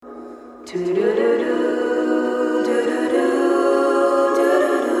Welcome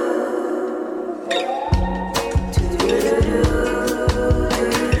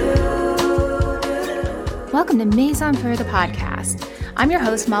to Maison Fleur, the podcast. I'm your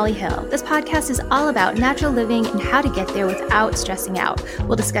host, Molly Hill. This podcast is all about natural living and how to get there without stressing out.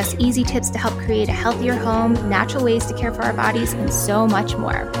 We'll discuss easy tips to help create a healthier home, natural ways to care for our bodies, and so much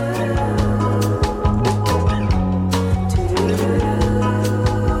more.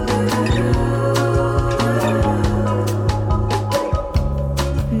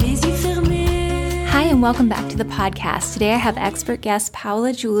 Welcome back to the podcast. Today I have expert guest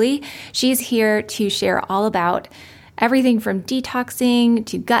Paola Julie. She's here to share all about everything from detoxing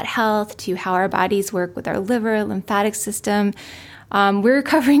to gut health to how our bodies work with our liver, lymphatic system. We're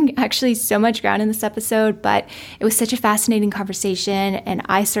covering actually so much ground in this episode, but it was such a fascinating conversation and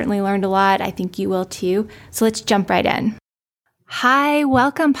I certainly learned a lot. I think you will too. So let's jump right in. Hi,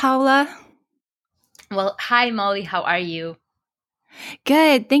 welcome Paola. Well, hi Molly, how are you?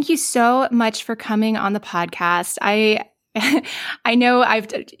 Good. Thank you so much for coming on the podcast. I know I've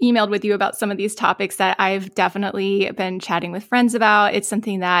emailed with you about some of these topics that I've definitely been chatting with friends about. It's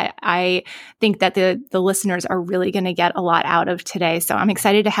something that I think that the listeners are really going to get a lot out of today. So I'm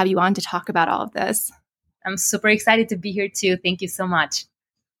excited to have you on to talk about all of this. I'm super excited to be here too. Thank you so much.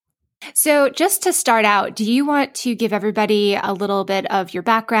 So just to start out, do you want to give everybody a little bit of your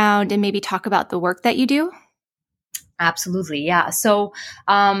background and maybe talk about the work that you do? Absolutely. Yeah. So,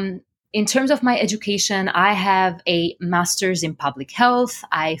 in terms of my education, I have a master's in public health.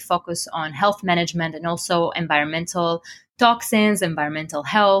 I focus on health management and also environmental toxins, environmental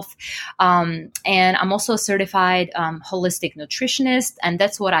health. And I'm also a certified holistic nutritionist. And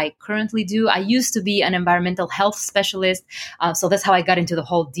that's what I currently do. I used to be an environmental health specialist. So that's how I got into the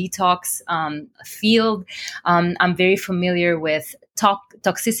whole detox field. I'm very familiar with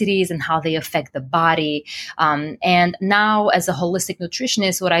toxicities and how they affect the body. And now as a holistic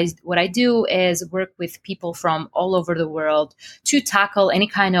nutritionist, what I do is work with people from all over the world to tackle any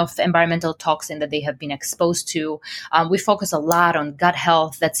kind of environmental toxin that they have been exposed to. We focus a lot on gut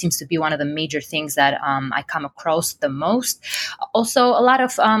health. That seems to be one of the major things that I come across the most. Also, a lot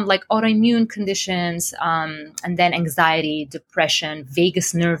of like autoimmune conditions, and then anxiety, depression,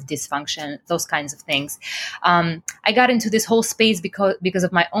 vagus nerve dysfunction, those kinds of things. I got into this whole space because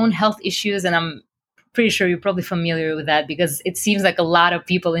of my own health issues, and I'm pretty sure you're probably familiar with that because it seems like a lot of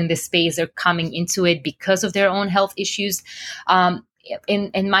people in this space are coming into it because of their own health issues.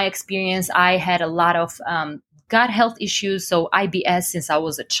 In my experience, I had a lot of gut health issues, so IBS since I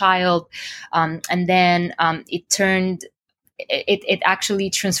was a child, and then it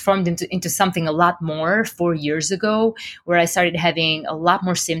actually transformed into something a lot more 4 years ago, where I started having a lot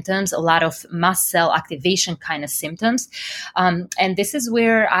more symptoms, a lot of mast cell activation kind of symptoms. And this is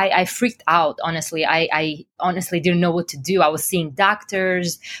where I freaked out, honestly. I honestly didn't know what to do. I was seeing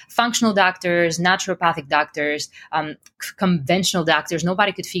doctors, functional doctors, naturopathic doctors, conventional doctors.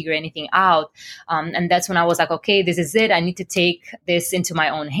 Nobody could figure anything out. And that's when I was like, okay, this is it. I need to take this into my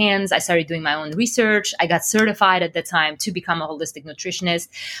own hands. I started doing my own research. I got certified at the time to become a holistic nutritionist,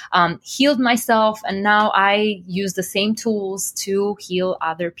 healed myself, and now I use the same tools to heal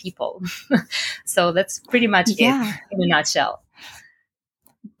other people. So that's pretty much it in a nutshell.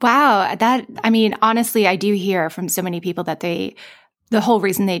 Wow. Honestly, I do hear from so many people that the whole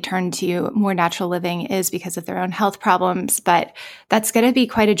reason they turn to more natural living is because of their own health problems. But that's going to be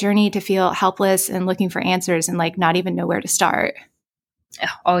quite a journey to feel helpless and looking for answers and like not even know where to start.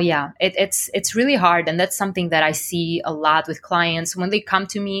 Oh yeah, it's really hard. And that's something that I see a lot with clients. When they come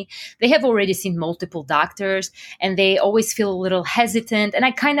to me, they have already seen multiple doctors and they always feel a little hesitant. And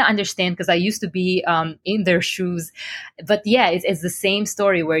I kind of understand because I used to be in their shoes. But yeah, it's the same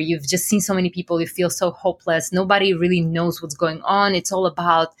story where you've just seen so many people, you feel so hopeless. Nobody really knows what's going on. It's all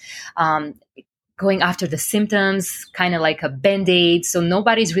about going after the symptoms, kind of like a Band-Aid. So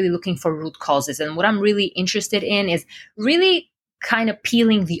nobody's really looking for root causes. And what I'm really interested in is really kind of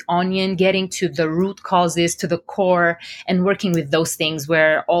peeling the onion, getting to the root causes, to the core, and working with those things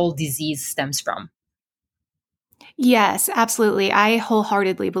where all disease stems from. Yes, absolutely. I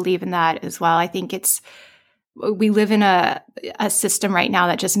wholeheartedly believe in that as well. I think we live in a system right now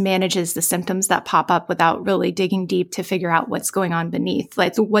that just manages the symptoms that pop up without really digging deep to figure out what's going on beneath,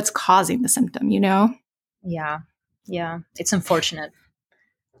 like what's causing the symptom, you know? Yeah. It's unfortunate.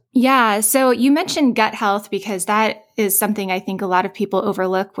 Yeah. So you mentioned gut health because that is something I think a lot of people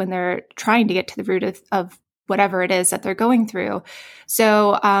overlook when they're trying to get to the root of whatever it is that they're going through.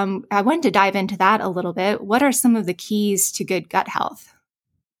 So I wanted to dive into that a little bit. What are some of the keys to good gut health?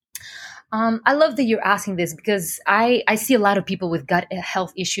 I love that you're asking this because I see a lot of people with gut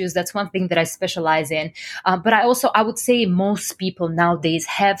health issues. That's one thing that I specialize in. But I would say most people nowadays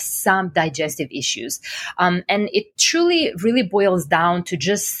have some digestive issues. And it truly really boils down to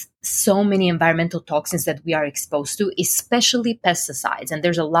just so many environmental toxins that we are exposed to, especially pesticides. And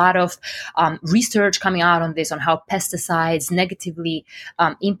there's a lot of research coming out on this, on how pesticides negatively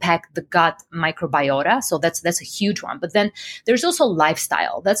impact the gut microbiota. So that's a huge one. But then there's also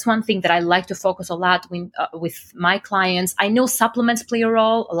lifestyle. That's one thing that I like to focus a lot with my clients. I know supplements play a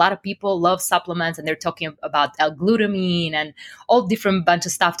role. A lot of people love supplements and they're talking about L-glutamine and all different bunch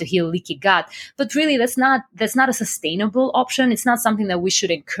of stuff to heal leaky gut. But really, that's not a sustainable option. It's not something that we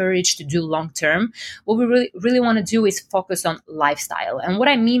should encourage to do long term. What we really want to do is focus on lifestyle. And what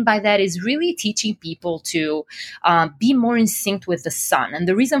I mean by that is really teaching people to be more in sync with the sun. And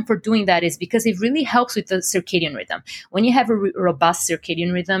the reason for doing that is because it really helps with the circadian rhythm. When you have a robust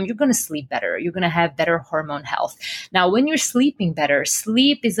circadian rhythm, you're going to sleep better. You're going to have better hormone health. Now, when you're sleeping better,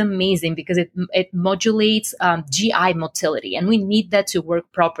 sleep is amazing because it modulates GI motility. And we need that to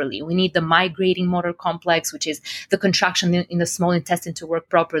work properly. We need the migrating motor complex, which is the contraction in the small intestine, to work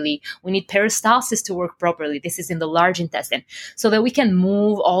properly. We need peristalsis to work properly. This is in the large intestine, so that we can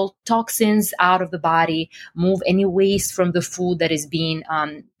move all toxins out of the body, move any waste from the food that is being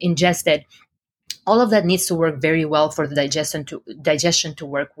ingested. All of that needs to work very well for the digestion to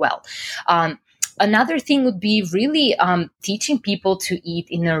work well. Another thing would be really teaching people to eat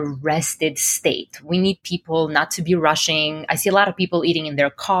in a rested state. We need people not to be rushing. I see a lot of people eating in their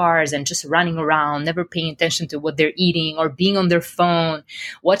cars and just running around, never paying attention to what they're eating, or being on their phone,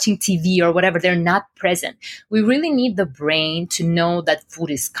 watching TV or whatever. They're not present. We really need the brain to know that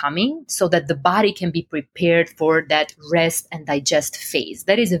food is coming so that the body can be prepared for that rest and digest phase.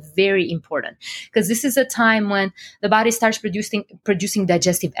 That is very important because this is a time when the body starts producing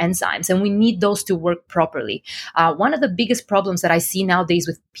digestive enzymes, and we need those to work properly. One of the biggest problems that I see nowadays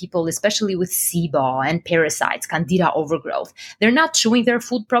with people, especially with SIBO and parasites, candida overgrowth, they're not chewing their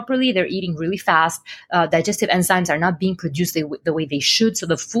food properly. They're eating really fast. Digestive enzymes are not being produced the way they should. So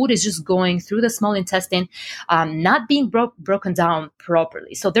the food is just going through the small intestine, not being broken down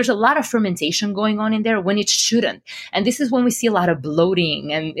properly. So there's a lot of fermentation going on in there when it shouldn't. And this is when we see a lot of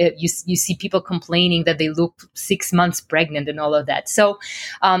bloating, and you see people complaining that they look 6 months pregnant and all of that. So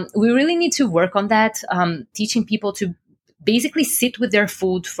we really need to work on that, teaching people to basically sit with their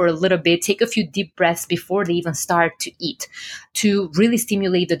food for a little bit, take a few deep breaths before they even start to eat, to really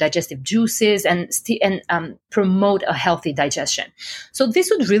stimulate the digestive juices and promote a healthy digestion. So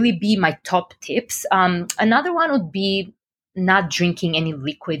this would really be my top tips. Another one would be not drinking any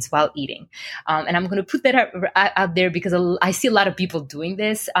liquids while eating. And I'm going to put that out there because I see a lot of people doing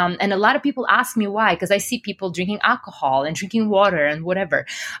this. And a lot of people ask me why, because I see people drinking alcohol and drinking water and whatever.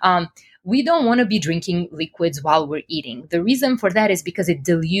 We don't want to be drinking liquids while we're eating. The reason for that is because it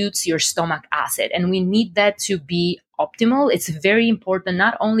dilutes your stomach acid, and we need that to be optimal. It's very important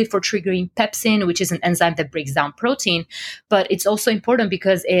not only for triggering pepsin, which is an enzyme that breaks down protein, but it's also important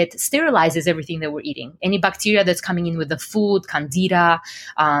because it sterilizes everything that we're eating. Any bacteria that's coming in with the food, candida,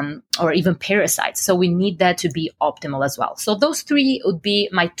 or even parasites. So we need that to be optimal as well. So those three would be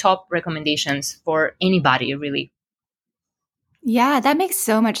my top recommendations for anybody, really. Yeah, that makes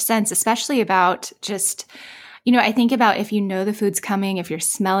so much sense, especially about just, I think about if you know the food's coming, if you're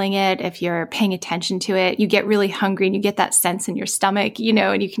smelling it, if you're paying attention to it, you get really hungry and you get that sense in your stomach,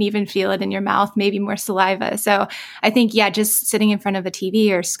 and you can even feel it in your mouth, maybe more saliva. So I think, just sitting in front of a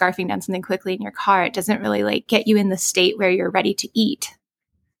TV or scarfing down something quickly in your car, it doesn't really get you in the state where you're ready to eat.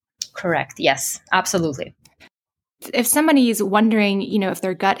 Correct. Yes, absolutely. If somebody is wondering, if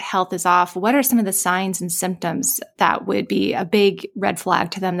their gut health is off, what are some of the signs and symptoms that would be a big red flag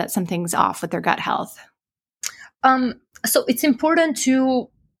to them that something's off with their gut health? So it's important to,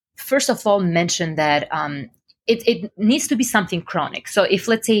 first of all, mention that it needs to be something chronic. So if,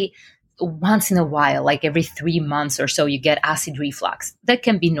 let's say, once in a while, like every 3 months or so, you get acid reflux, that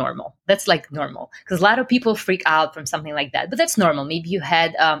can be normal. That's normal, because a lot of people freak out from something like that, but that's normal. Maybe you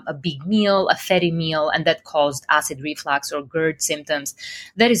had a big meal, a fatty meal, and that caused acid reflux or GERD symptoms.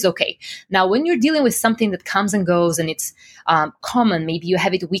 That is okay. Now, when you're dealing with something that comes and goes and it's common, maybe you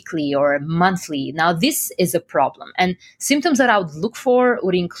have it weekly or monthly. Now, this is a problem. And symptoms that I would look for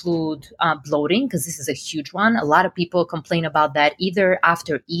would include bloating, because this is a huge one. A lot of people complain about that either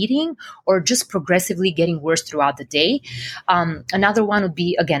after eating or just progressively getting worse throughout the day. Another one would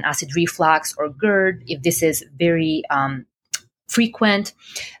be, again, acid reflux or GERD, if this is very frequent.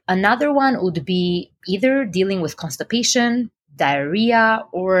 Another one would be either dealing with constipation, diarrhea,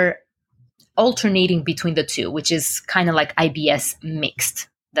 or alternating between the two, which is kind of like IBS mixed.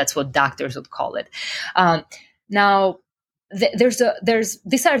 That's what doctors would call it. Now,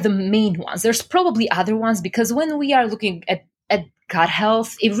 these are the main ones. There's probably other ones, because when we are looking at gut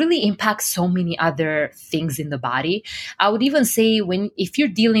health, it really impacts so many other things in the body. I would even say if you're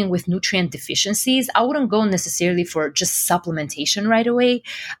dealing with nutrient deficiencies, I wouldn't go necessarily for just supplementation right away.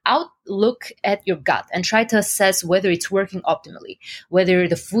 I would look at your gut and try to assess whether it's working optimally, whether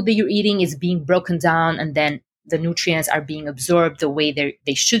the food that you're eating is being broken down and then the nutrients are being absorbed the way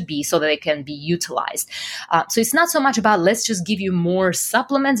they should be so that they can be utilized. So it's not so much about let's just give you more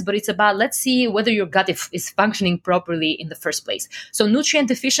supplements, but it's about let's see whether your gut is functioning properly in the first place. So nutrient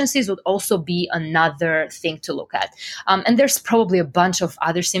deficiencies would also be another thing to look at. And there's probably a bunch of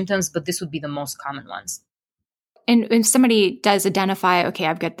other symptoms, but this would be the most common ones. And if somebody does identify, okay,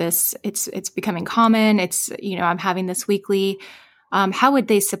 I've got this, it's becoming common, I'm having this weekly, how would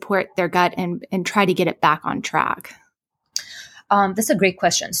they support their gut and try to get it back on track? That's a great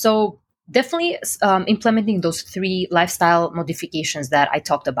question. So definitely implementing those 3 lifestyle modifications that I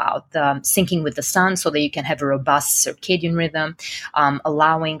talked about, syncing with the sun so that you can have a robust circadian rhythm,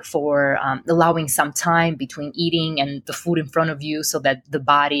 allowing some time between eating and the food in front of you so that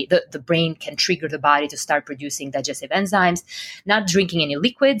the brain can trigger the body to start producing digestive enzymes, not drinking any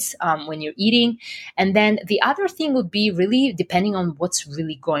liquids when you're eating. And then the other thing would be really depending on what's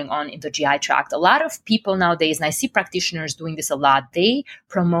really going on in the GI tract. A lot of people nowadays, and I see practitioners doing this a lot, they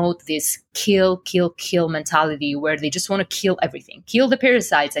promote this kill mentality where they just want to kill everything, kill the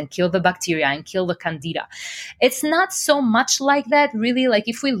parasites and kill the bacteria and kill the candida. It's not so much like that, really. Like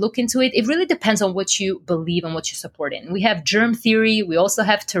if we look into it, it really depends on what you believe and what you support in. We have germ theory. We also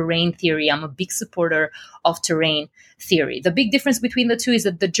have terrain theory. I'm a big supporter of terrain theory. The big difference between the two is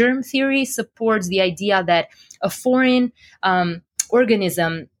that the germ theory supports the idea that a foreign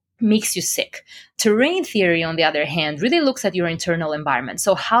organism makes you sick. Terrain theory, on the other hand, really looks at your internal environment.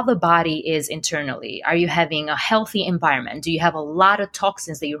 So how the body is internally. Are you having a healthy environment? Do you have a lot of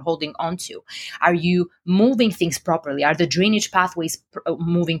toxins that you're holding onto? Are you moving things properly? Are the drainage pathways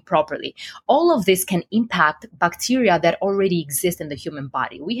moving properly? All of this can impact bacteria that already exist in the human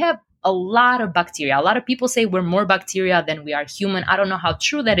body. We have a lot of bacteria. A lot of people say we're more bacteria than we are human. I don't know how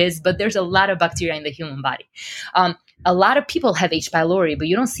true that is, but there's a lot of bacteria in the human body. A lot of people have H. pylori, but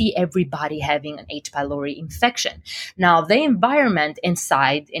you don't see everybody having an H. pylori infection. Now, the environment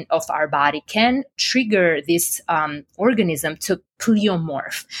inside of our body can trigger this organism to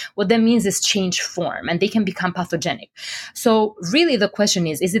pleomorph. What that means is change form, and they can become pathogenic. So really the question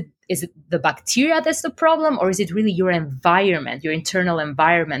is it the bacteria that's the problem, or is it really your environment, your internal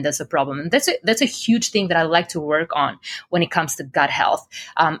environment that's the problem? And that's a huge thing that I like to work on when it comes to gut health.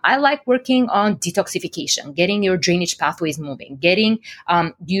 I like working on detoxification, getting your drainage pathways moving, getting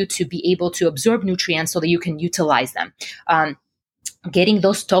you to be able to absorb nutrients so that you can utilize them, getting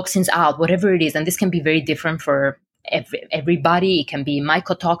those toxins out, whatever it is. And this can be very different for everybody. It can be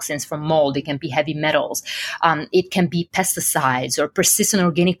mycotoxins from mold. It can be heavy metals. It can be pesticides or persistent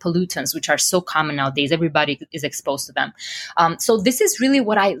organic pollutants, which are so common nowadays. Everybody is exposed to them. So this is really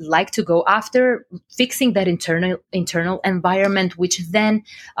what I like to go after, fixing that internal environment, which then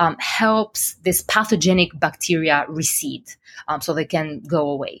helps this pathogenic bacteria recede so they can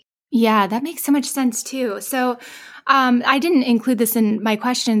go away. Yeah, that makes so much sense too. So I didn't include this in my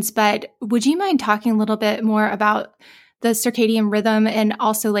questions, but would you mind talking a little bit more about the circadian rhythm and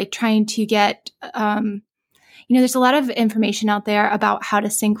also like trying to get, there's a lot of information out there about how to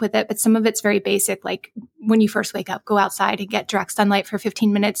sync with it, but some of it's very basic, like when you first wake up, go outside and get direct sunlight for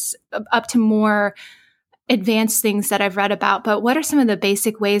 15 minutes, up to more advanced things that I've read about. But what are some of the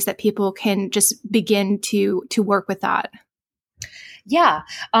basic ways that people can just begin to work with that? Yeah.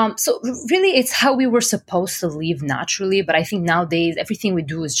 So really it's how we were supposed to live naturally. But I think nowadays everything we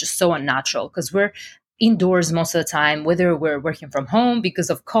do is just so unnatural because we're indoors most of the time, whether we're working from home because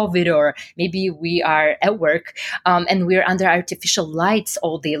of COVID or maybe we are at work and we're under artificial lights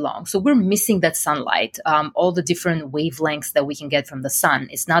all day long. So we're missing that sunlight, all the different wavelengths that we can get from the sun.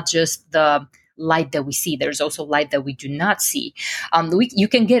 It's not just the light that we see. There's also light that we do not see. You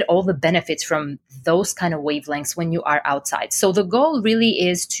can get all the benefits from those kind of wavelengths when you are outside. So the goal really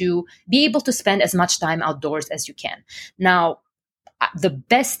is to be able to spend as much time outdoors as you can. Now, the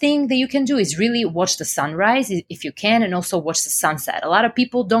best thing that you can do is really watch the sunrise if you can, and also watch the sunset. A lot of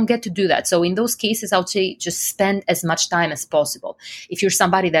people don't get to do that. So in those cases, I would say just spend as much time as possible. If you're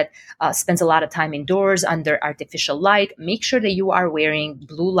somebody that spends a lot of time indoors under artificial light, make sure that you are wearing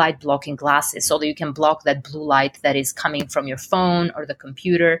blue light blocking glasses so that you can block that blue light that is coming from your phone or the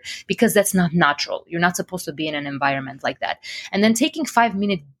computer, because that's not natural. You're not supposed to be in an environment like that. And then taking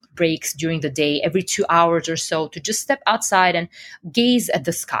 5-minute breaks during the day, every 2 hours or so, to just step outside and gaze at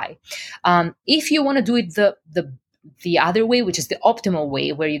the sky. If you want to do it the other way, which is the optimal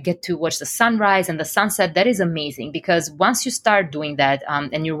way, where you get to watch the sunrise and the sunset, that is amazing, because once you start doing that,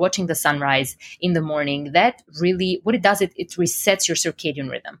 and you're watching the sunrise in the morning, that really, what it does, it resets your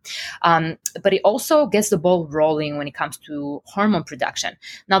circadian rhythm. But it also gets the ball rolling when it comes to hormone production.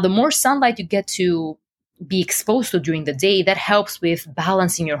 Now, the more sunlight you get to be exposed to during the day, that helps with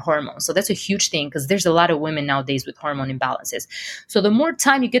balancing your hormones. So that's a huge thing, because there's a lot of women nowadays with hormone imbalances. So the more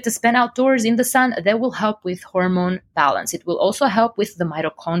time you get to spend outdoors in the sun, that will help with hormone balance. It will also help with the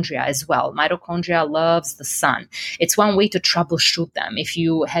mitochondria as well. Mitochondria loves the sun. It's one way to troubleshoot them if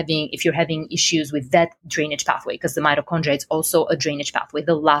you're having issues with that drainage pathway, because the mitochondria is also a drainage pathway,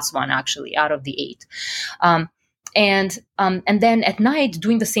 the last one actually out of the 8. And then at night,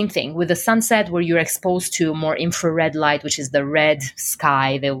 doing the same thing with the sunset, where you're exposed to more infrared light, which is the red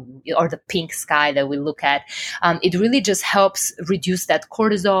sky or the pink sky that we look at. It really just helps reduce that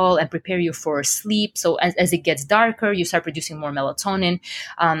cortisol and prepare you for sleep. So as it gets darker, you start producing more melatonin.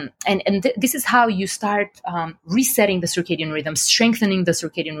 This is how you start resetting the circadian rhythm, strengthening the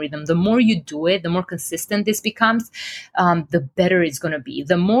circadian rhythm. The more you do it, the more consistent this becomes, the better it's going to be.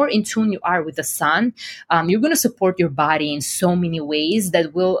 The more in tune you are with the sun, you're going to support your body in so many ways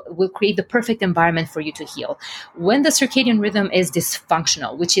that will create the perfect environment for you to heal. When the circadian rhythm is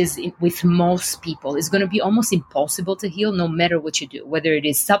dysfunctional, which is with most people, it's going to be almost impossible to heal no matter what you do, whether it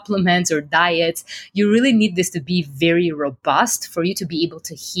is supplements or diets. You really need this to be very robust for you to be able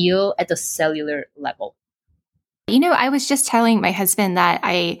to heal at a cellular level. I was just telling my husband that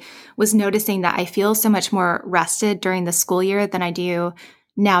I was noticing that I feel so much more rested during the school year than I do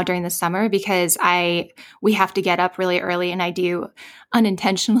now during the summer, because we have to get up really early, and I do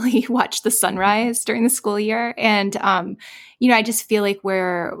unintentionally watch the sunrise during the school year. And, I just feel like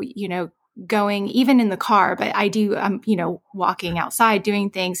we're, going even in the car, but I do, walking outside, doing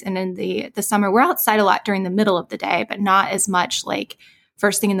things. And in the summer, we're outside a lot during the middle of the day, but not as much like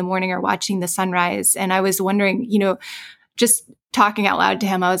first thing in the morning or watching the sunrise. And I was wondering, just talking out loud to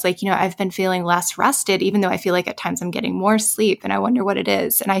him, I was like, I've been feeling less rested, even though I feel like at times I'm getting more sleep, and I wonder what it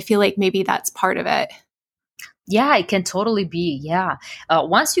is. And I feel like maybe that's part of it. Yeah, it can totally be. Yeah.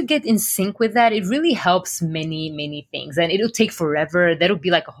 Once you get in sync with that, it really helps many, many things. And it'll take forever. That'll be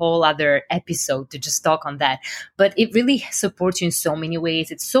like a whole other episode to just talk on that. But it really supports you in so many ways.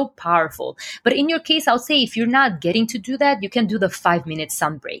 It's so powerful. But in your case, I'll say if you're not getting to do that, you can do the 5-minute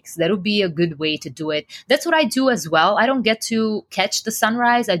sun breaks. That'll be a good way to do it. That's what I do as well. I don't get to catch the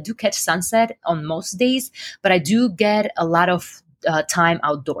sunrise. I do catch sunset on most days, but I do get a lot of time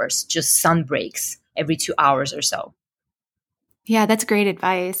outdoors, just sun breaks every 2 hours or so. Yeah, that's great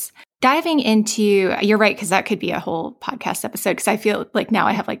advice. Diving into, you're right, because that could be a whole podcast episode, because I feel like now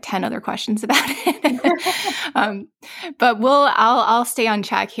I have like 10 other questions about it. But I'll stay on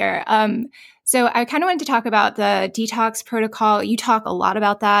track here. So I kind of wanted to talk about the detox protocol. You talk a lot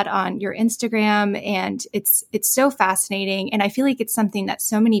about that on your Instagram, and it's so fascinating. And I feel like it's something that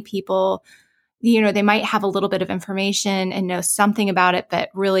so many people, they might have a little bit of information and know something about it,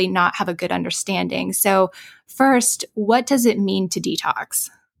 but really not have a good understanding. So first, what does it mean to detox?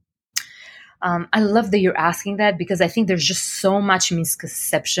 I love that you're asking that, because I think there's just so much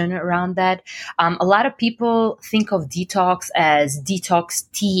misconception around that. A lot of people think of detox as detox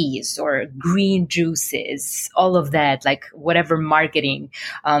teas or green juices, all of that, like whatever marketing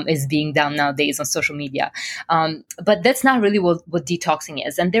is being done nowadays on social media. But that's not really what detoxing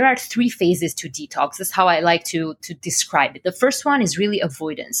is. And there are 3 phases to detox. That's how I like to describe it. The first one is really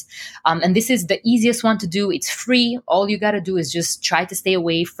avoidance. And this is the easiest one to do. It's free. All you got to do is just try to stay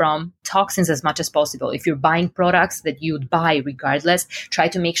away from toxins as much as possible. If you're buying products that you'd buy regardless, try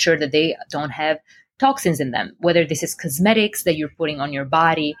to make sure that they don't have toxins in them, whether this is cosmetics that you're putting on your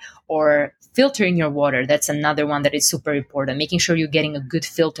body or filtering your water. That's another one that is super important. Making sure you're getting a good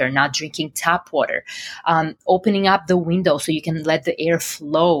filter, not drinking tap water. Opening up the window so you can let the air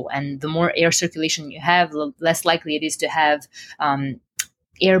flow. And the more air circulation you have, the less likely it is to have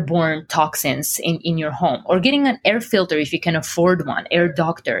airborne toxins in your home. Or getting an air filter if you can afford one. Air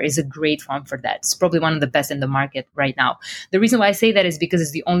Doctor is a great one for that. It's probably one of the best in the market right now. The reason why I say that is because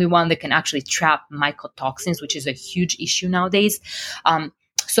it's the only one that can actually trap mycotoxins, which is a huge issue nowadays.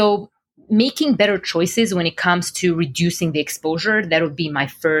 So making better choices when it comes to reducing the exposure, that would be my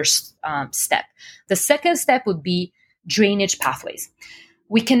first step. The second step would be drainage pathways.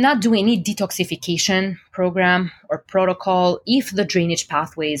 We cannot do any detoxification program or protocol if the drainage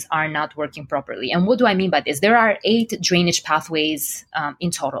pathways are not working properly. And what do I mean by this? There are 8 drainage pathways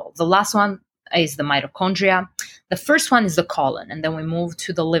in total. The last one is the mitochondria. The first one is the colon, and then we move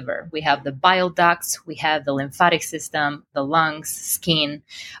to the liver. We have the bile ducts, we have the lymphatic system, the lungs, skin,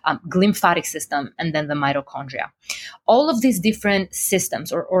 lymphatic system, and then the mitochondria. All of these different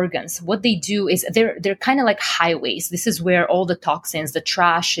systems or organs, what they do is they're kind of like highways. This is where all the toxins, the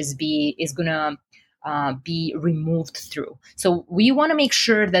trash is gonna be removed through. So we want to make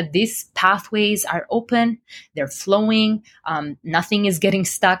sure that these pathways are open, they're flowing, nothing is getting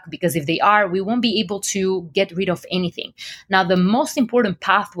stuck, because if they are, we won't be able to get rid of anything. Now, the most important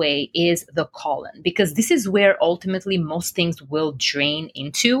pathway is the colon, because this is where ultimately most things will drain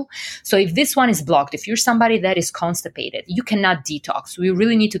into. So if this one is blocked, if you're somebody that is constipated, you cannot detox. We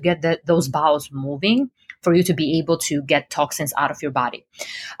really need to get those bowels moving for you to be able to get toxins out of your body.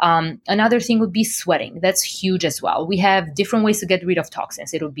 Another thing would be sweating. That's huge as well. We have different ways to get rid of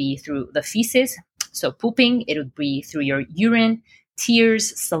toxins. It would be through the feces, so pooping. It would be through your urine,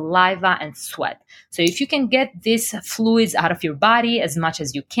 tears, saliva, and sweat. So if you can get these fluids out of your body as much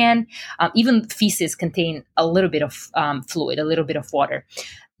as you can, even feces contain a little bit of fluid, a little bit of water.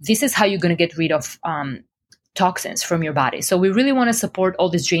 This is how you're going to get rid of toxins from your body. So we really want to support all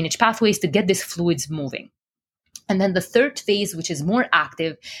these drainage pathways to get these fluids moving. And then the third phase, which is more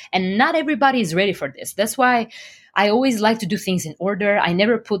active, and not everybody is ready for this. That's why I always like to do things in order. I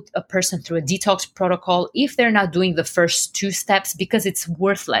never put a person through a detox protocol if they're not doing the first two steps, because it's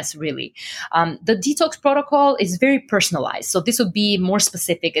worthless, really. The detox protocol is very personalized. So this would be more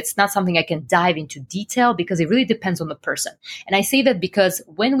specific. It's not something I can dive into detail, because it really depends on the person. And I say that because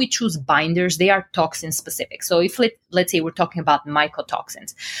when we choose binders, they are toxin specific. So if let's say we're talking about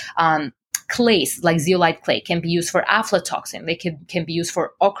mycotoxins, clays like zeolite clay can be used for aflatoxin. They can be used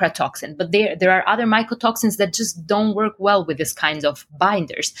for ochratoxin, but there are other mycotoxins that just don't work well with this kinds of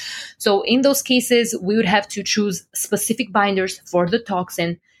binders. So in those cases, we would have to choose specific binders for the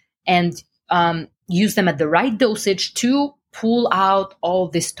toxin and use them at the right dosage to pull out all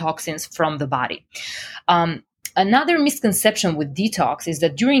these toxins from the body. Another misconception with detox is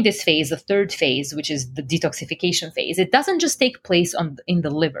that during this phase, the third phase, which is the detoxification phase, it doesn't just take place in the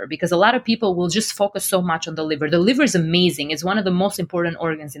liver, because a lot of people will just focus so much on the liver. The liver is amazing. It's one of the most important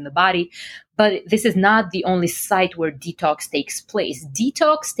organs in the body, but this is not the only site where detox takes place.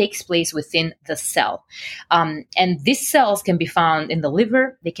 Detox takes place within the cell. And these cells can be found in the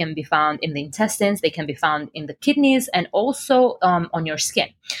liver, they can be found in the intestines, they can be found in the kidneys, and also on your skin.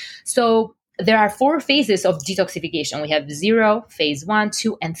 So there are 4 phases of detoxification. We have 0, phase 1,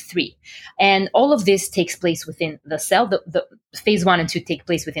 2, and 3. And all of this takes place within the cell. The phase 1 and 2 take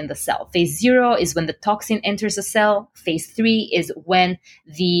place within the cell. Phase 0 is when the toxin enters the cell. Phase 3 is when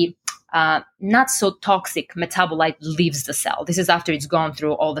the not so toxic metabolite leaves the cell. This is after it's gone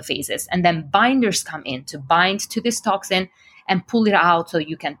through all the phases. And then binders come in to bind to this toxin and pull it out so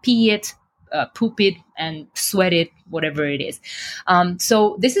you can pee it, poop it, and sweat it, whatever it is.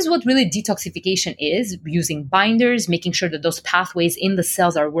 So this is what really detoxification is, using binders, making sure that those pathways in the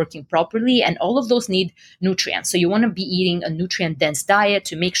cells are working properly, and all of those need nutrients. So you want to be eating a nutrient-dense diet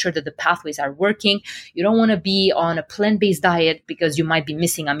to make sure that the pathways are working. You don't want to be on a plant-based diet because you might be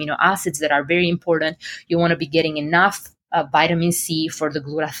missing amino acids that are very important. You want to be getting enough vitamin C for the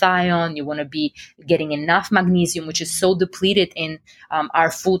glutathione. You want to be getting enough magnesium, which is so depleted in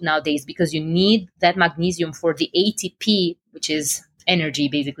our food nowadays, because you need that magnesium for the ATP, which is energy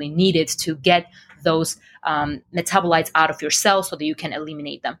basically needed to get those metabolites out of your cells so that you can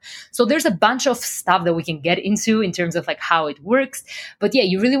eliminate them. So there's a bunch of stuff that we can get into in terms of like how it works. But yeah,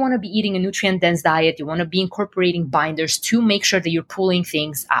 you really want to be eating a nutrient-dense diet. You want to be incorporating binders to make sure that you're pulling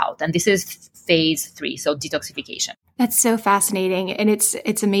things out. And this is phase 3, so detoxification. That's so fascinating. And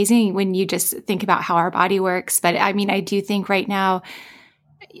it's amazing when you just think about how our body works. But I mean, I do think right now,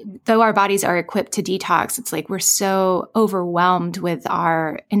 though our bodies are equipped to detox, it's like we're so overwhelmed with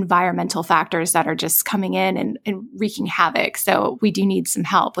our environmental factors that are just coming in and wreaking havoc. So we do need some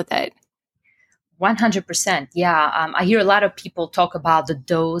help with it. 100%. Yeah. I hear a lot of people talk about the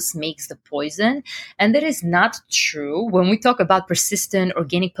dose makes the poison, and that is not true. When we talk about persistent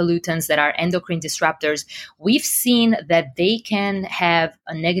organic pollutants that are endocrine disruptors, we've seen that they can have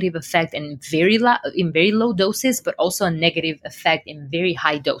a negative effect in very low doses, but also a negative effect in very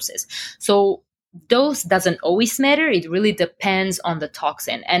high doses. So dose doesn't always matter. It really depends on the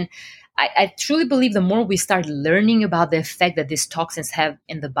toxin. And I truly believe the more we start learning about the effect that these toxins have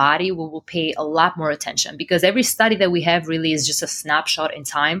in the body, we will pay a lot more attention, because every study that we have really is just a snapshot in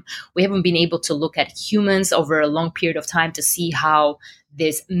time. We haven't been able to look at humans over a long period of time to see how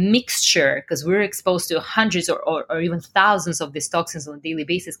this mixture, because we're exposed to hundreds or even thousands of these toxins on a daily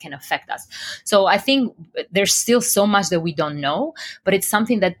basis, can affect us. So I think there's still so much that we don't know, but it's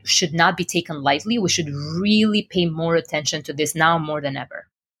something that should not be taken lightly. We should really pay more attention to this now more than ever.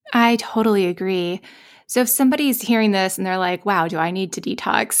 I totally agree. So if somebody's hearing this and they're like, wow, do I need to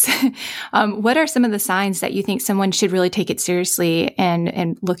detox? What are some of the signs that you think someone should really take it seriously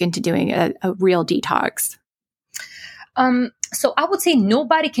and look into doing a real detox? So I would say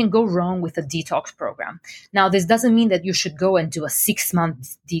nobody can go wrong with a detox program. Now, this doesn't mean that you should go and do a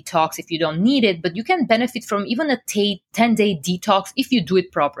 6-month detox if you don't need it, but you can benefit from even a 10-day detox if you do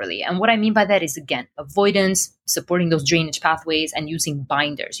it properly. And what I mean by that is, again, avoidance, supporting those drainage pathways, and using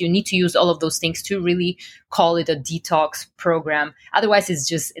binders. You need to use all of those things to really call it a detox program. Otherwise,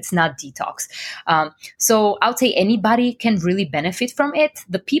 it's not detox. So I would say anybody can really benefit from it.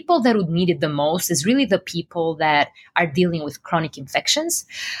 The people that would need it the most is really the people that are dealing with chronic infections,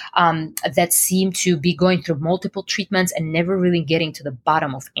 that seem to be going through multiple treatments and never really getting to the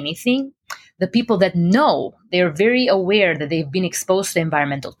bottom of anything. The people that know, they're very aware that they've been exposed to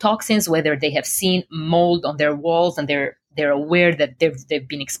environmental toxins, whether they have seen mold on their walls and they're aware that they've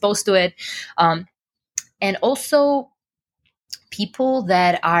been exposed to it. And also people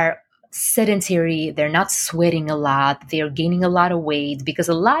that are sedentary, they're not sweating a lot, they're gaining a lot of weight, because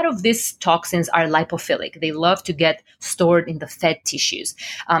a lot of these toxins are lipophilic. They love to get stored in the fat tissues.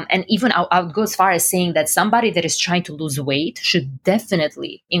 And even I would go as far as saying that somebody that is trying to lose weight should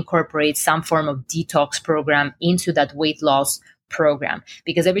definitely incorporate some form of detox program into that weight loss program,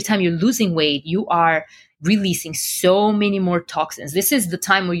 because every time you're losing weight, you are releasing so many more toxins. This is the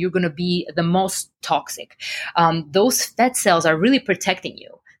time where you're going to be the most toxic. Those fat cells are really protecting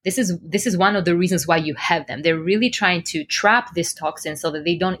you. This is one of the reasons why you have them. They're really trying to trap this toxin so that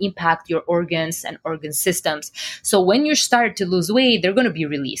they don't impact your organs and organ systems. So when you start to lose weight, they're going to be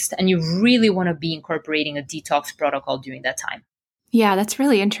released, and you really want to be incorporating a detox protocol during that time. Yeah, that's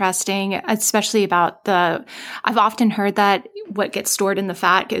really interesting, especially about I've often heard that what gets stored in the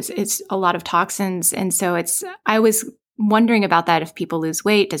fat is a lot of toxins. And so I was wondering about that. If people lose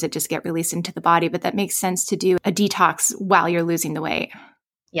weight, does it just get released into the body? But that makes sense to do a detox while you're losing the weight.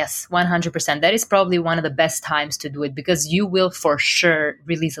 Yes, 100%. That is probably one of the best times to do it, because you will for sure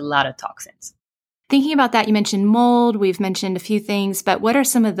release a lot of toxins. Thinking about that, you mentioned mold. We've mentioned a few things, but what are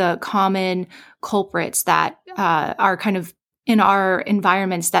some of the common culprits that are kind of in our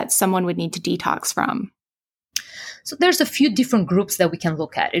environments that someone would need to detox from? So there's a few different groups that we can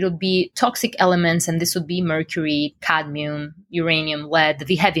look at. It would be toxic elements, and this would be mercury, cadmium, uranium, lead,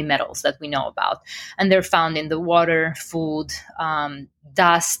 the heavy metals that we know about. And they're found in the water, food,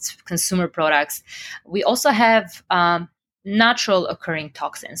 dust, consumer products. We also have natural occurring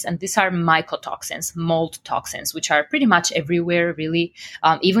toxins, and these are mycotoxins, mold toxins, which are pretty much everywhere, really,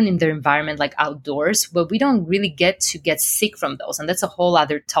 even in their environment, like outdoors, but we don't really get sick from those, and that's a whole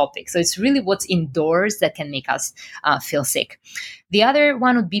other topic. So it's really what's indoors that can make us feel sick. The other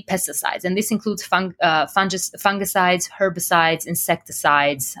one would be pesticides, and this includes fungicides, herbicides,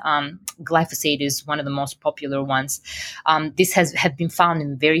 insecticides. Glyphosate is one of the most popular ones. This have been found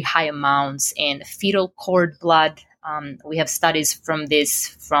in very high amounts in fetal cord blood. We have studies from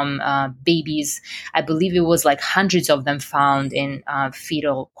babies. I believe it was like hundreds of them found in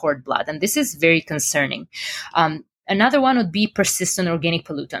fetal cord blood. And this is very concerning. Another one would be persistent organic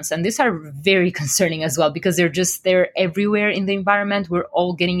pollutants. And these are very concerning as well, because they're everywhere in the environment. We're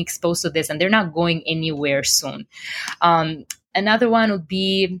all getting exposed to this, and they're not going anywhere soon. Another one would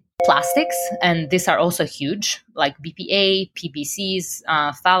be plastics, and these are also huge, like BPA, PVCs,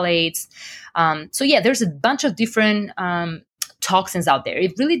 phthalates. So yeah, there's a bunch of different toxins out there.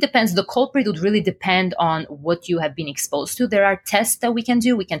 It really depends. The culprit would really depend on what you have been exposed to. There are tests that we can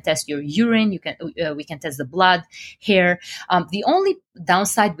do. We can test your urine. We can test the blood, hair. The only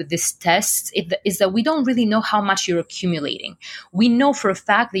downside with this test is that we don't really know how much you're accumulating. We know for a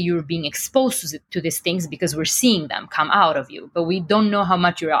fact that you're being exposed to these things because we're seeing them come out of you, but we don't know how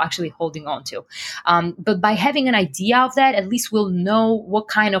much you're actually holding on to. But by having an idea of that, at least we'll know what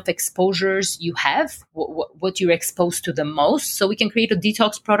kind of exposures you have, what you're exposed to the most, so we can create a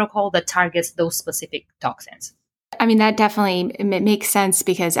detox protocol that targets those specific toxins. I mean, that definitely makes sense,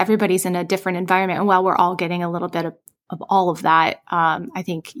 because everybody's in a different environment. And while we're all getting a little bit of all of that, I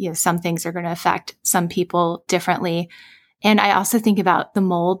think some things are going to affect some people differently. And I also think about the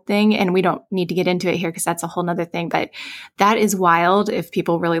mold thing, and we don't need to get into it here because that's a whole nother thing, but that is wild if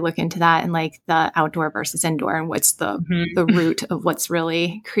people really look into that and like the outdoor versus indoor and what's the root of what's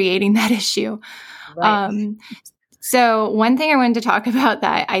really creating that issue. Right. So one thing I wanted to talk about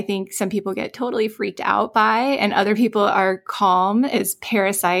that I think some people get totally freaked out by and other people are calm is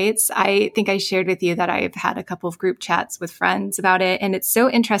parasites. I think I shared with you that I've had a couple of group chats with friends about it, and it's so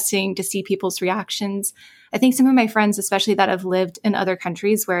interesting to see people's reactions. I think some of my friends, especially that have lived in other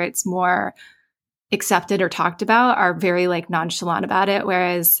countries where it's more accepted or talked about, are very like nonchalant about it.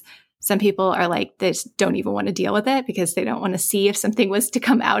 Whereas some people are like, they just don't even want to deal with it because they don't want to see if something was to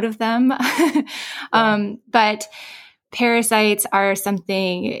come out of them. But parasites are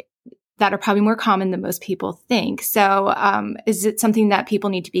something that are probably more common than most people think. So is it something that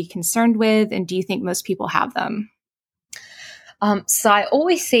people need to be concerned with? And do you think most people have them? So I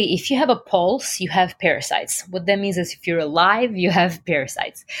always say, if you have a pulse, you have parasites. What that means is if you're alive, you have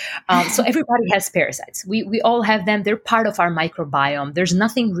parasites. So everybody has parasites. We all have them. They're part of our microbiome. There's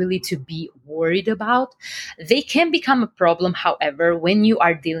nothing really to be worried about. They can become a problem, however, when you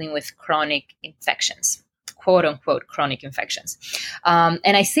are dealing with chronic infections, quote unquote, chronic infections.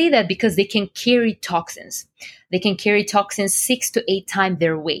 And I say that because they can carry toxins. They can carry toxins 6 to 8 times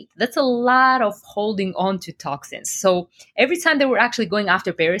their weight. That's a lot of holding on to toxins. So every time that we're actually going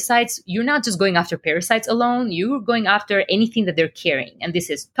after parasites, you're not just going after parasites alone. You're going after anything that they're carrying. And this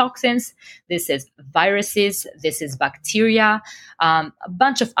is toxins, this is viruses, this is bacteria, a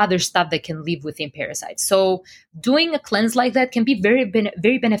bunch of other stuff that can live within parasites. So doing a cleanse like that can be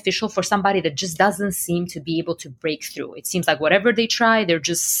very beneficial for somebody that just doesn't seem to be able to break through. It seems like whatever they try, they're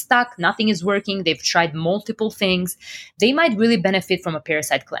just stuck. Nothing is working. They've tried multiple things. They might really benefit from a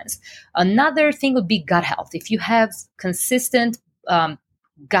parasite cleanse. Another thing would be gut health. If you have consistent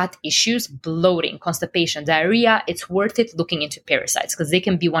gut issues, bloating, constipation, diarrhea, it's worth it looking into parasites because they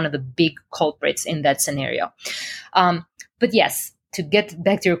can be one of the big culprits in that scenario. But yes, to get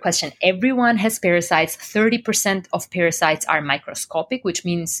back to your question, everyone has parasites. 30% of parasites are microscopic, which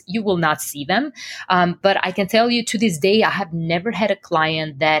means you will not see them. But I can tell you to this day, I have never had a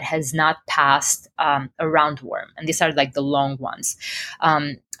client that has not passed a roundworm. And these are like the long ones.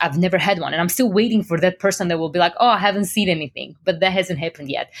 I've never had one. And I'm still waiting for that person that will be like, oh, I haven't seen anything. But that hasn't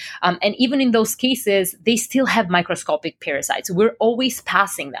happened yet. And even in those cases, they still have microscopic parasites. We're always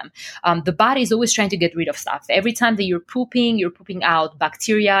passing them. The body is always trying to get rid of stuff. Every time that you're pooping out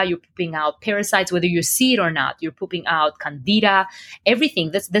bacteria, you're pooping out parasites, whether you see it or not. You're pooping out candida, everything.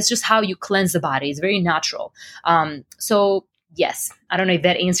 That's just how you cleanse the body. It's very natural. So yes, I don't know if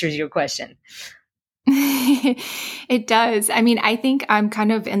that answers your question. It does. I mean, I think I'm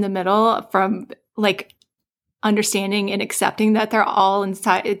kind of in the middle from like understanding and accepting that they're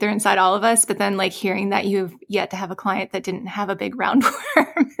inside all of us. But then like hearing that you've yet to have a client that didn't have a big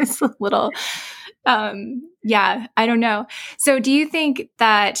roundworm is a little, yeah, I don't know. So do you think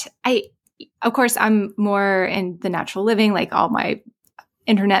that of course, I'm more in the natural living, like all my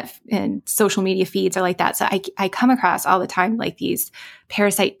internet and social media feeds are like that. So I come across all the time like these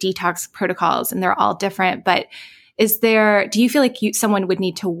parasite detox protocols, and they're all different. But do you feel like someone would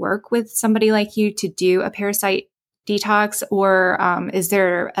need to work with somebody like you to do a parasite detox, or is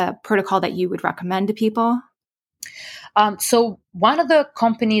there a protocol that you would recommend to people? So one of the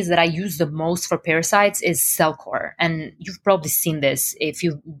companies that I use the most for parasites is Cellcore. And you've probably seen this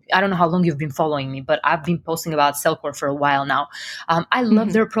I don't know how long you've been following me, but I've been posting about Cellcore for a while now. I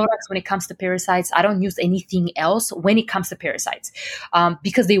love their products when it comes to parasites. I don't use anything else when it comes to parasites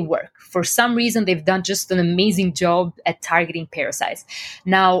because they work. For some reason, they've done just an amazing job at targeting parasites.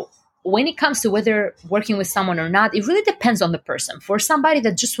 Now, when it comes to whether working with someone or not, it really depends on the person. For somebody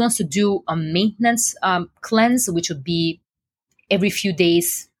that just wants to do a maintenance cleanse, which would be every few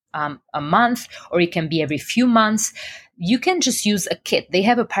days, a month, or it can be every few months, you can just use a kit. They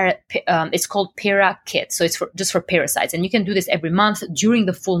have it's called Para Kit. So it's just for parasites. And you can do this every month during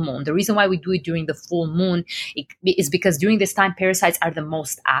the full moon. The reason why we do it during the full moon is because during this time, parasites are the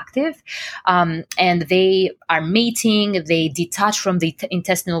most active. And they are mating, they detach from the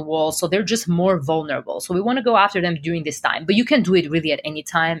intestinal wall. So they're just more vulnerable. So we want to go after them during this time. But you can do it really at any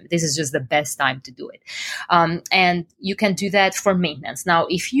time. This is just the best time to do it. And you can do that for maintenance. Now,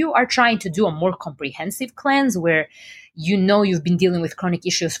 if you are trying to do a more comprehensive cleanse where you've been dealing with chronic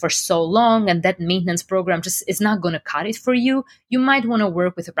issues for so long and that maintenance program just is not going to cut it for you, you might want to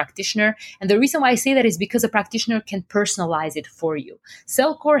work with a practitioner. And the reason why I say that is because a practitioner can personalize it for you.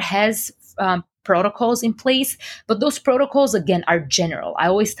 Cellcore has protocols in place, but those protocols again are general. I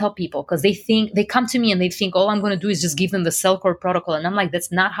always tell people, because they come to me and they think all I'm going to do is just give them the Cellcore protocol, and I'm like,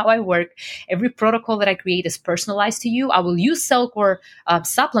 that's not how I work. Every protocol that I create is personalized to you. I will use Cellcore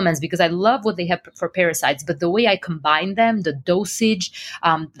supplements because I love what they have for parasites, but the way I combine them, the dosage,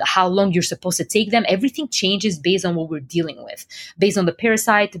 how long you're supposed to take them, everything changes based on what we're dealing with, based on the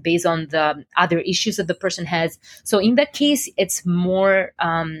parasite, based on the other issues that the person has. So in that case, it's more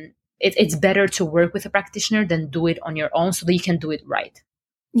it's better to work with a practitioner than do it on your own so that you can do it right.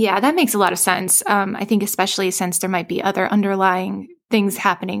 Yeah, that makes a lot of sense. I think especially since there might be other underlying things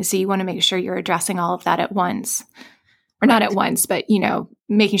happening. So you want to make sure you're addressing all of that at once. Or not at once, but,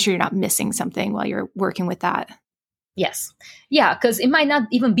 making sure you're not missing something while you're working with that. Yes. Yeah, because it might not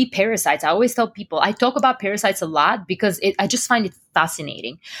even be parasites. I always tell people, I talk about parasites a lot because I just find it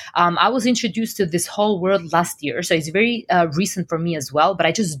fascinating. I was introduced to this whole world last year, so it's very recent for me as well, but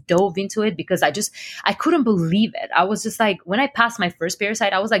I just dove into it because I couldn't believe it. I was just like, when I passed my first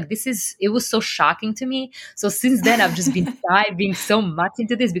parasite, I was like, it was so shocking to me. So since then, I've just been diving so much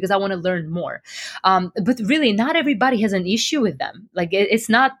into this because I want to learn more. But really, not everybody has an issue with them. Like, it's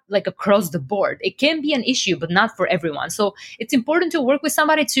not like across the board. It can be an issue, but not for everyone. So it's important to work with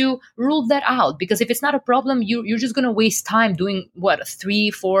somebody to rule that out, because if it's not a problem, you're just going to waste time doing a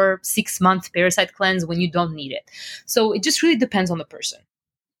 3, 4, 6 month parasite cleanse when you don't need it. So it just really depends on the person.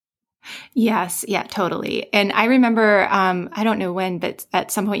 Yes. Yeah, totally. And I remember, I don't know when, but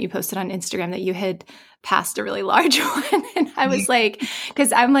at some point you posted on Instagram that you had passed a really large one. And I was like,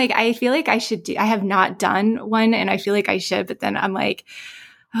 because I'm like, I feel like I have not done one and I feel like I should, but then I'm like,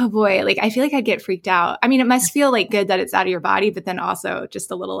 oh boy, like I feel like I'd get freaked out. I mean, it must feel like good that it's out of your body, but then also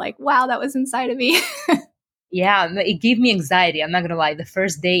just a little like, wow, that was inside of me. Yeah, it gave me anxiety. I'm not going to lie. The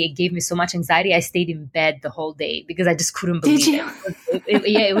first day, it gave me so much anxiety. I stayed in bed the whole day because I just couldn't believe it.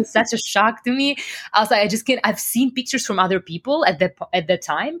 It was such a shock to me. I was like, I just can't. I've seen pictures from other people at that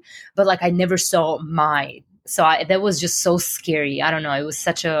time, but like I never saw mine. So that was just so scary. I don't know. It was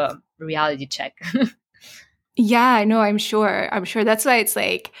such a reality check. Yeah, no, I'm sure. That's why it's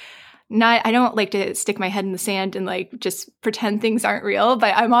like, I don't like to stick my head in the sand and like just pretend things aren't real,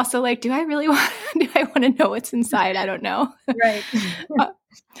 but I'm also like, do I want to know what's inside? I don't know. Right.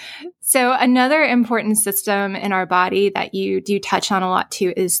 So another important system in our body that you do touch on a lot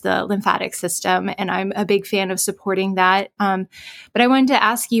too is the lymphatic system. And I'm a big fan of supporting that. But I wanted to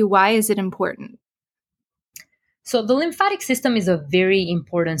ask you, why is it important? So the lymphatic system is a very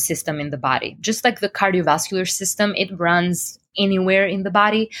important system in the body. Just like the cardiovascular system, it runs anywhere in the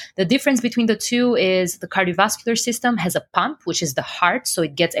body. The difference between the two is the cardiovascular system has a pump, which is the heart, so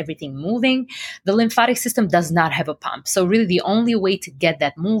it gets everything moving. The lymphatic system does not have a pump. So really the only way to get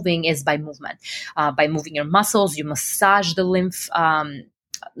that moving is by movement. By moving your muscles, you massage the lymph,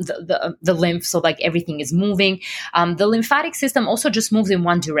 the lymph, so like everything is moving. The lymphatic system also just moves in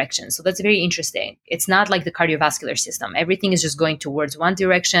one direction, so that's very interesting. It's not like the cardiovascular system. Everything is just going towards one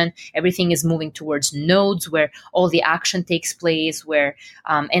direction. Everything is moving towards nodes where all the action takes place, where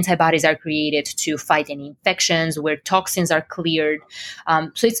antibodies are created to fight any infections, where toxins are cleared.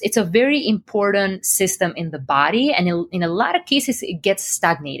 So it's a very important system in the body, and in a lot of cases it gets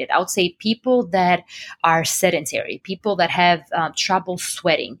stagnated. I would say people that are sedentary, people that have trouble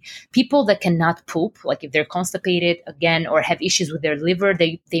sweating, people that cannot poop, like if they're constipated again or have issues with their liver,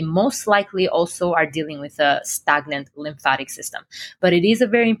 they most likely also are dealing with a stagnant lymphatic system. But it is a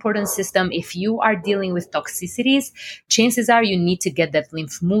very important system. If you are dealing with toxicities, chances are you need to get that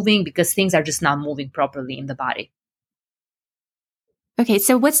lymph moving because things are just not moving properly in the body. Okay,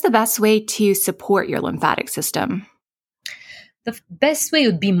 so what's the best way to support your lymphatic system? The best way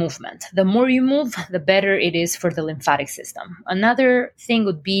would be movement. The more you move, the better it is for the lymphatic system. Another thing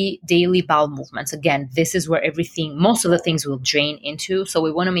would be daily bowel movements. Again, this is where most of the things will drain into. So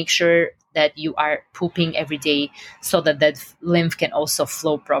we want to make sure that you are pooping every day so that lymph can also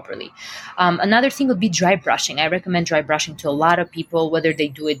flow properly. Another thing would be dry brushing. I recommend dry brushing to a lot of people, whether they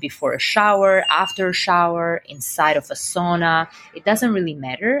do it before a shower, after a shower, inside of a sauna. It doesn't really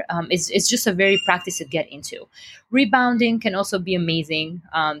matter. It's just a very practice to get into. Rebounding can also be amazing.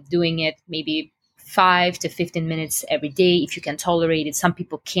 Doing it maybe 5 to 15 minutes every day if you can tolerate it. Some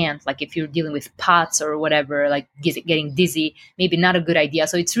people can't, like if you're dealing with POTS or whatever, like getting dizzy, maybe not a good idea.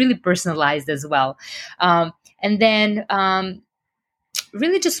 So it's really personalized as well. And then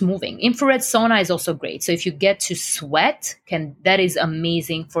really just moving. Infrared sauna is also great. So if you get to sweat, that is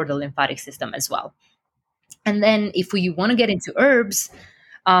amazing for the lymphatic system as well. And then if we want to get into herbs,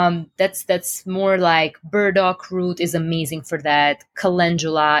 That's more like burdock root is amazing for that.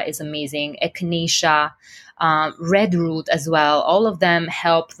 Calendula is amazing. Echinacea, red root as well. All of them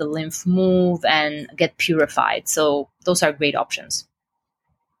help the lymph move and get purified. So those are great options.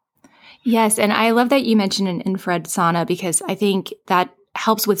 Yes. And I love that you mentioned an infrared sauna because I think that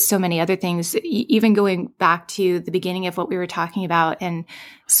helps with so many other things, even going back to the beginning of what we were talking about and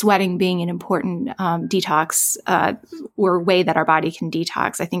sweating being an important detox or way that our body can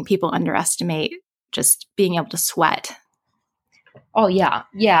detox. I think people underestimate just being able to sweat. Oh yeah.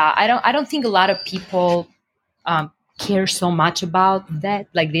 Yeah. I don't think a lot of people care so much about that.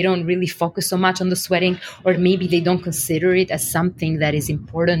 Like they don't really focus so much on the sweating, or maybe they don't consider it as something that is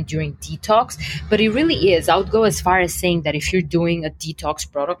important during detox, but it really is. I would go as far as saying that if you're doing a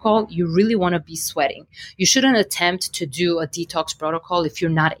detox protocol, you really want to be sweating. You shouldn't attempt to do a detox protocol if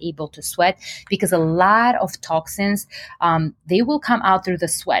you're not able to sweat, because a lot of toxins, they will come out through the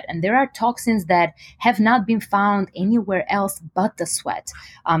sweat. And there are toxins that have not been found anywhere else but the sweat.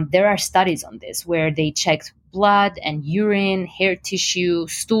 There are studies on this where they checked blood and urine, hair tissue,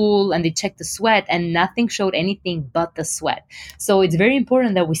 stool, and they checked the sweat, and nothing showed anything but the sweat. So it's very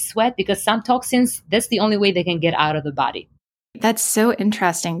important that we sweat, because some toxins, that's the only way they can get out of the body. That's so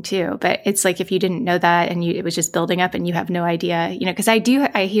interesting too. But it's like if you didn't know that and it was just building up and you have no idea, because I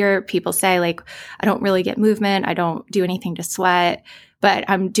hear people say like, I don't really get movement. I don't do anything to sweat, but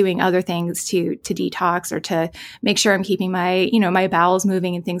I'm doing other things to detox or to make sure I'm keeping my, my bowels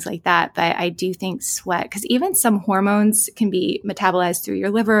moving and things like that. But I do think sweat, because even some hormones can be metabolized through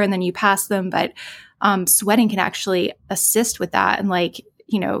your liver and then you pass them. But sweating can actually assist with that and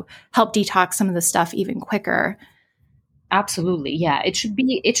help detox some of the stuff even quicker. Absolutely. Yeah. It should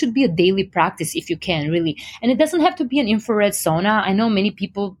be a daily practice if you can, really. And it doesn't have to be an infrared sauna. I know many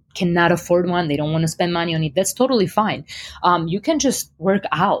people cannot afford one. They don't want to spend money on it. That's totally fine. You can just work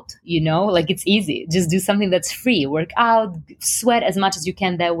out, like it's easy. Just do something that's free. Work out, sweat as much as you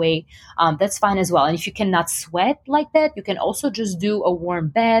can that way. That's fine as well. And if you cannot sweat like that, you can also just do a warm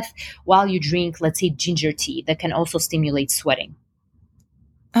bath while you drink, let's say, ginger tea. That can also stimulate sweating.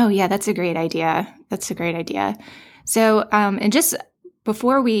 Oh, yeah. That's a great idea. So, and just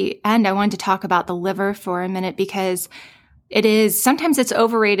before we end, I wanted to talk about the liver for a minute, because sometimes it's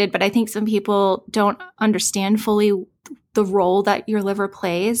overrated, but I think some people don't understand fully the role that your liver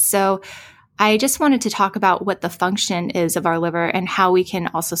plays. So I just wanted to talk about what the function is of our liver and how we can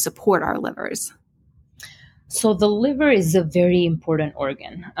also support our livers. So the liver is a very important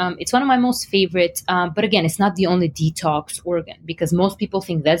organ. It's one of my most favorite, but again, it's not the only detox organ, because most people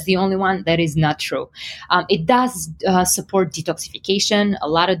think that's the only one. That is not true. It does support detoxification. A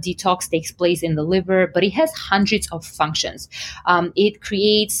lot of detox takes place in the liver, but it has hundreds of functions. It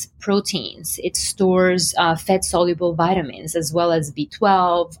creates proteins. It stores fat-soluble vitamins, as well as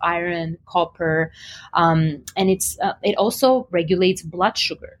B12, iron, copper, and it also regulates blood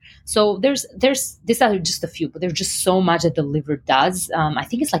sugar. So there's these are just a few, but there's just so much that the liver does. I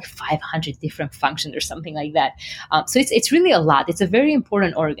think it's like 500 different functions or something like that. So it's really a lot. It's a very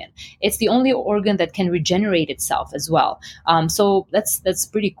important organ. It's the only organ that can regenerate itself as well. So that's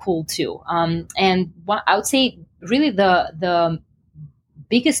pretty cool too. And I would say really the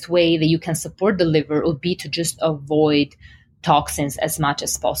biggest way that you can support the liver would be to just avoid toxins as much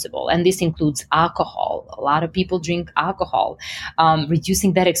as possible. And this includes alcohol. A lot of people drink alcohol.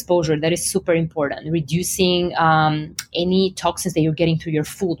 Reducing that exposure, that is super important. Reducing any toxins that you're getting through your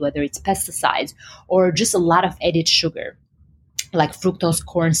food, whether it's pesticides or just a lot of added sugar, like fructose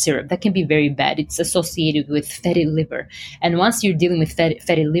corn syrup. That can be very bad. It's associated with fatty liver. And once you're dealing with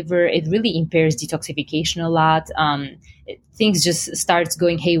fatty liver, it really impairs detoxification a lot. Things just starts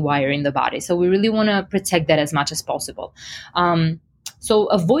going haywire in the body. So we really want to protect that as much as possible. So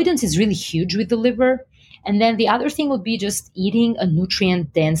avoidance is really huge with the liver. And then the other thing would be just eating a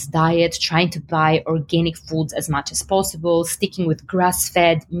nutrient-dense diet, trying to buy organic foods as much as possible, sticking with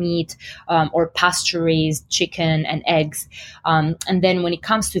grass-fed meat or pasture-raised chicken and eggs. And then when it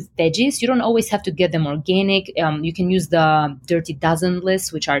comes to veggies, you don't always have to get them organic. You can use the Dirty Dozen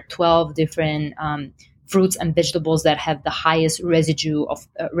list, which are 12 different fruits and vegetables that have the highest residue of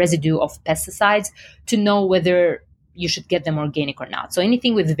pesticides, to know whether you should get them organic or not. So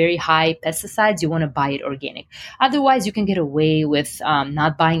anything with very high pesticides, you want to buy it organic. Otherwise, you can get away with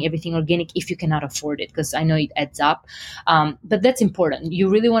not buying everything organic if you cannot afford it, because I know it adds up. But that's important. You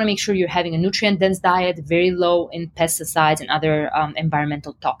really want to make sure you're having a nutrient-dense diet, very low in pesticides and other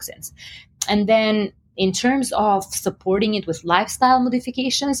environmental toxins. And then In terms of supporting it with lifestyle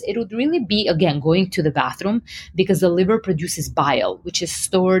modifications, it would really be, again, going to the bathroom because the liver produces bile, which is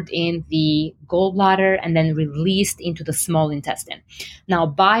stored in the gallbladder and then released into the small intestine. Now,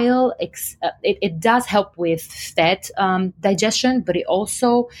 bile, it does help with fat digestion, but it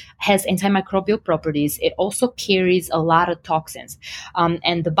also has antimicrobial properties. It also carries a lot of toxins.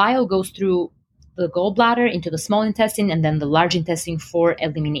 And the bile goes through the gallbladder into the small intestine and then the large intestine for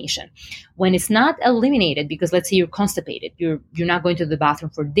elimination. When it's not eliminated, because let's say you're constipated, you're not going to the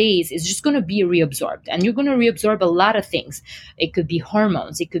bathroom for days, it's just going to be reabsorbed, and you're going to reabsorb a lot of things. It could be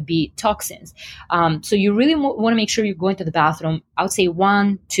hormones, it could be toxins. So you really want to make sure you're going to the bathroom, I would say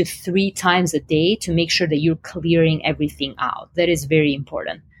 1 to 3 times a day, to make sure that you're clearing everything out. That is very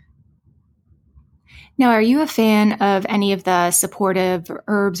important. Now, are you a fan of any of the supportive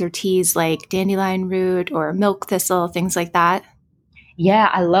herbs or teas like dandelion root or milk thistle, things like that? Yeah,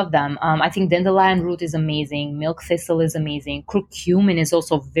 I love them. I think dandelion root is amazing. Milk thistle is amazing. Curcumin is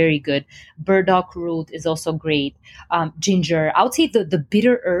also very good. Burdock root is also great. Ginger. I would say the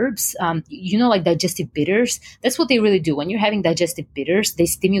bitter herbs, like digestive bitters, that's what they really do. When you're having digestive bitters, they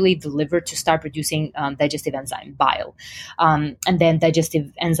stimulate the liver to start producing digestive enzyme, bile, and then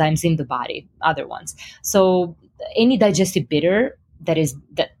digestive enzymes in the body, other ones. So any digestive bitter that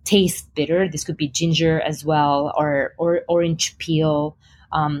tastes bitter. This could be ginger as well, or orange peel.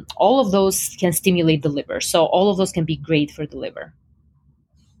 All of those can stimulate the liver. So all of those can be great for the liver.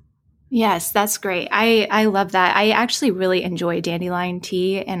 Yes, that's great. I love that. I actually really enjoy dandelion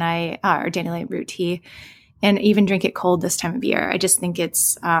tea or dandelion root tea, and even drink it cold this time of year. I just think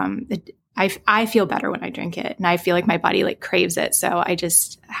I feel better when I drink it, and I feel like my body like craves it. So I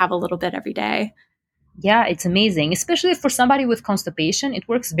just have a little bit every day. Yeah, it's amazing. Especially for somebody with constipation, it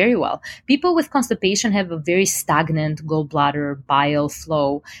works very well. People with constipation have a very stagnant gallbladder bile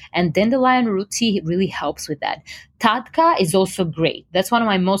flow, and dandelion root tea really helps with that. Tadka is also great. That's one of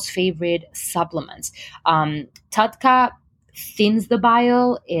my most favorite supplements. Tadka thins the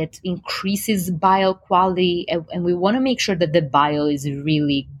bile, it increases bile quality, and we want to make sure that the bile is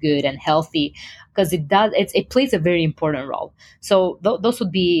really good and healthy because it plays a very important role. So those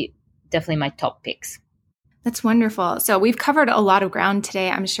would be definitely my top picks. That's wonderful. So we've covered a lot of ground today.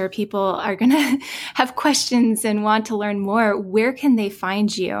 I'm sure people are going to have questions and want to learn more. Where can they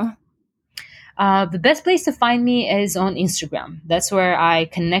find you? The best place to find me is on Instagram. That's where I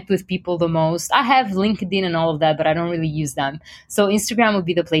connect with people the most. I have LinkedIn and all of that, but I don't really use them. So Instagram would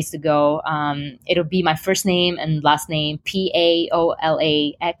be the place to go. It'll be my first name and last name, PAOLAXHULI.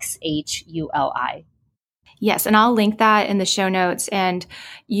 Yes, and I'll link that in the show notes. And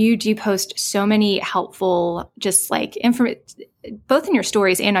you do post so many helpful, just like both in your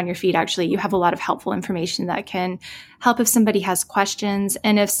stories and on your feed, actually. You have a lot of helpful information that can help if somebody has questions.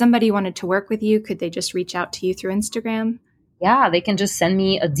 And if somebody wanted to work with you, could they just reach out to you through Instagram? Yeah, they can just send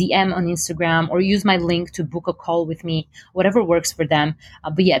me a DM on Instagram or use my link to book a call with me, whatever works for them.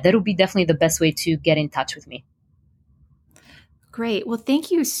 But yeah, that'll be definitely the best way to get in touch with me. Great. Well,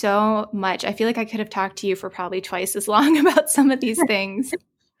 thank you so much. I feel like I could have talked to you for probably twice as long about some of these things.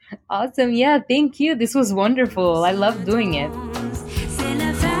 Awesome. Yeah, thank you. This was wonderful. I love doing it.